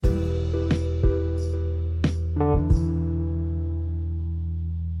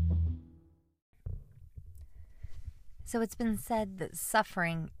So it's been said that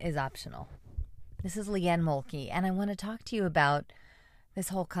suffering is optional. This is Leanne Mulkey, and I want to talk to you about this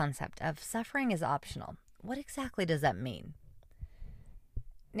whole concept of suffering is optional. What exactly does that mean?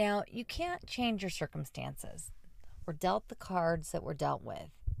 Now, you can't change your circumstances. We're dealt the cards that we're dealt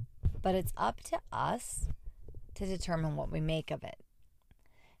with, but it's up to us to determine what we make of it.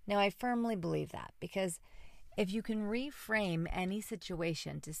 Now, I firmly believe that because if you can reframe any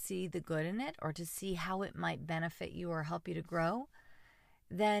situation to see the good in it or to see how it might benefit you or help you to grow,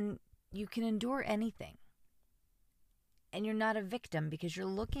 then you can endure anything. And you're not a victim because you're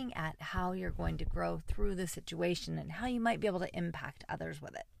looking at how you're going to grow through the situation and how you might be able to impact others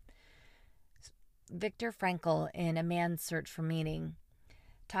with it. Viktor Frankl, in A Man's Search for Meaning,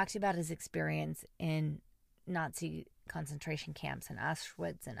 talks about his experience in Nazi concentration camps in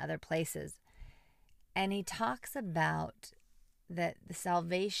Auschwitz and other places. And he talks about that the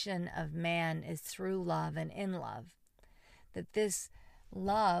salvation of man is through love and in love. That this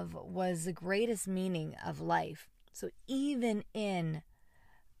love was the greatest meaning of life. So even in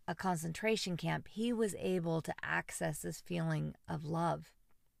a concentration camp, he was able to access this feeling of love.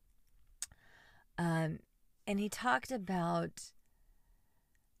 And he talked about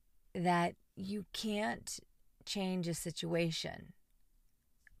that you can't change a situation,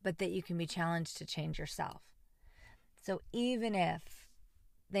 but that you can be challenged to change yourself. So even if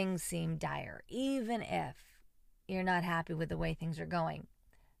things seem dire, even if you're not happy with the way things are going,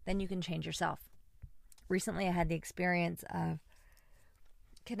 then you can change yourself. Recently, I had the experience of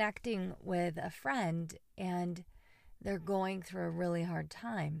connecting with a friend, and they're going through a really hard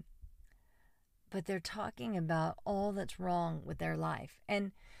time, but they're talking about all that's wrong with their life.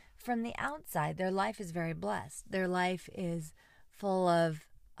 And from the outside, their life is very blessed. Their life is full of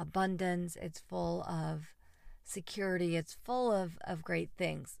abundance. It's full of security. It's full of great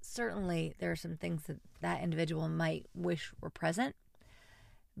things. Certainly, there are some things that individual might wish were present,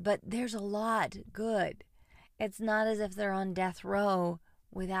 but there's a lot good. It's not as if they're on death row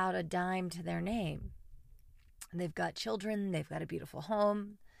without a dime to their name. They've got children. They've got a beautiful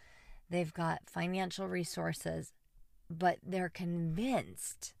home. They've got financial resources, but they're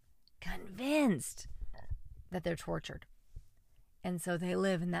convinced that they're tortured. And so they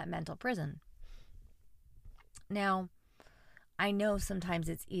live in that mental prison. Now, I know sometimes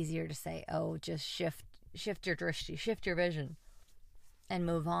it's easier to say, oh, just shift your drishti, shift your vision and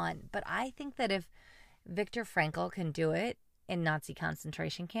move on. But I think that if Viktor Frankl can do it in Nazi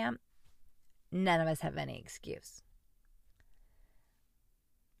concentration camp, none of us have any excuse.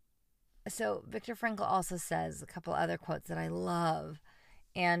 So Viktor Frankl also says a couple other quotes that I love.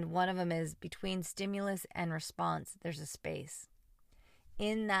 And one of them is, between stimulus and response, there's a space.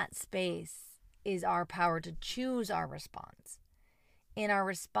 In that space is our power to choose our response. In our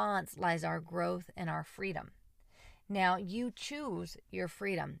response lies our growth and our freedom. Now, you choose your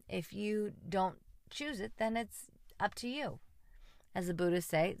freedom. If you don't choose it, then it's up to you. As the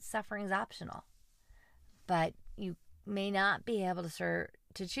Buddhists say, suffering is optional. But you may not be able to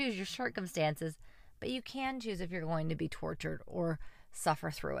choose your circumstances, but you can choose if you're going to be tortured or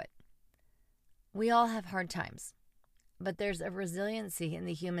suffer through it. We all have hard times, but there's a resiliency in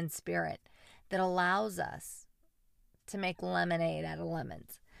the human spirit that allows us to make lemonade out of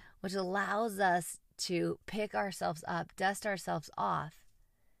lemons, which allows us to pick ourselves up, dust ourselves off,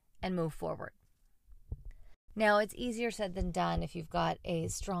 and move forward. Now, it's easier said than done if you've got a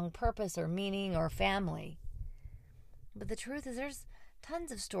strong purpose or meaning or family. But the truth is, there's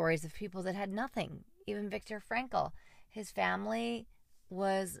tons of stories of people that had nothing. Even Viktor Frankl, his family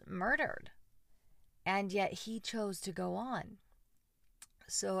was murdered, and yet he chose to go on.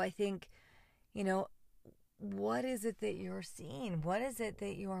 So I think, what is it that you're seeing? What is it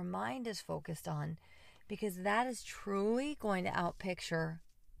that your mind is focused on? Because that is truly going to outpicture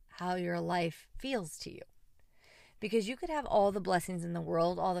how your life feels to you. Because you could have all the blessings in the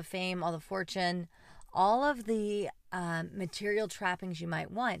world, all the fame, all the fortune, all of the material trappings you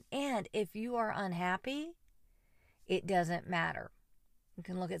might want. And if you are unhappy, it doesn't matter. You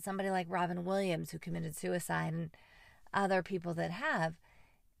can look at somebody like Robin Williams, who committed suicide, and other people that have.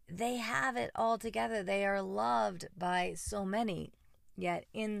 They have it all together. They are loved by so many, yet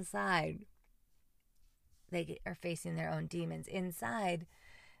inside they are facing their own demons. Inside,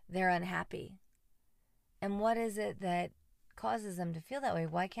 they're unhappy. And what is it that causes them to feel that way?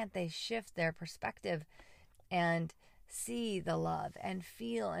 Why can't they shift their perspective and see the love and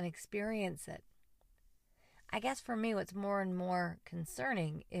feel and experience it? I guess for me, what's more and more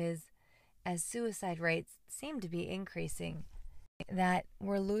concerning is, as suicide rates seem to be increasing, that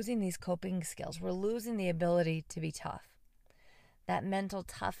we're losing these coping skills. We're losing the ability to be tough. That mental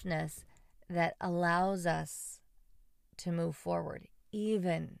toughness that allows us to move forward,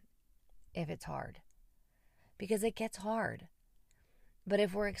 even if it's hard, because it gets hard. But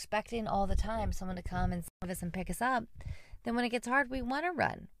if we're expecting all the time someone to come and save us and pick us up, then when it gets hard, we want to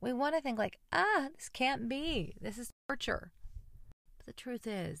run. We want to think like, this can't be. This is torture. But the truth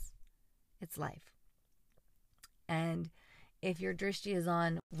is, it's life. And if your drishti is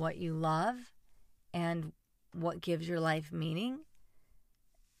on what you love and what gives your life meaning,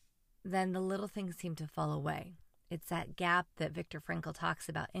 then the little things seem to fall away. It's that gap that Viktor Frankl talks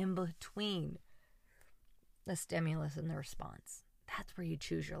about in between the stimulus and the response. That's where you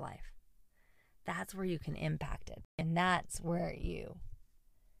choose your life. That's where you can impact it. And that's where you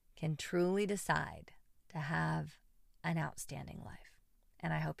can truly decide to have an outstanding life.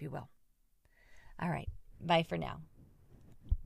 And I hope you will. All right. Bye for now.